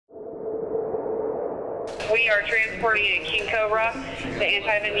We are transporting a King Cobra. The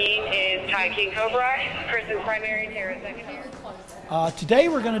anti-venin is King Cobra. Person's primary, terror secondary. Today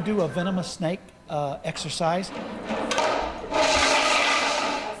we're going to do a venomous snake exercise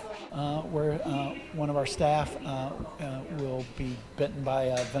where one of our staff will be bitten by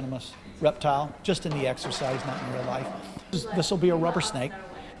a venomous reptile, just in the exercise, not in real life. This will be a rubber snake.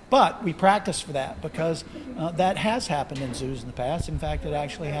 But we practice for that because that has happened in zoos in the past. In fact, it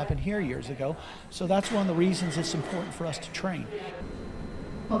actually happened here years ago. So that's one of the reasons it's important for us to train.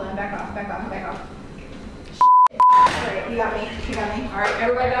 Hold on, back off, back off, back off. Alright, you got me, you got me. Alright,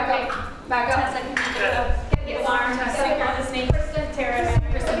 everybody back up. Back up. 10 seconds. Get the alarm. Second on the snake. Kristen, Tara,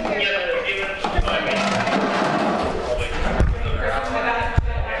 Kristen,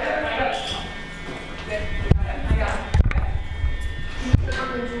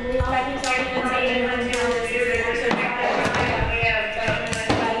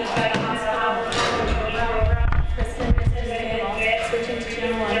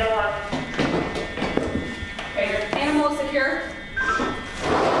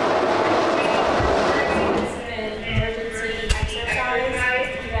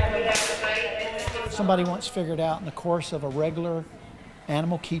 Somebody once figured out in the course of a regular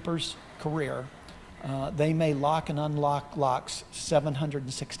animal keeper's career, they may lock and unlock locks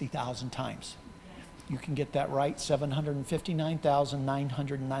 760,000 times. You can get that right,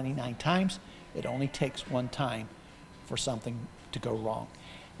 759,999 times. It only takes one time for something to go wrong.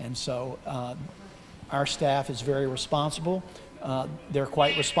 And so our staff is very responsible. They're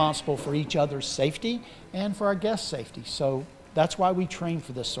quite responsible for each other's safety and for our guests' safety. So that's why we train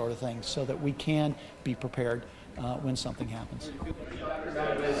for this sort of thing, so that we can be prepared when something happens. Really busy? Okay.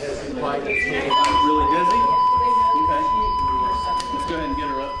 Let's go ahead and get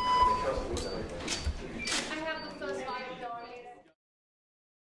her up.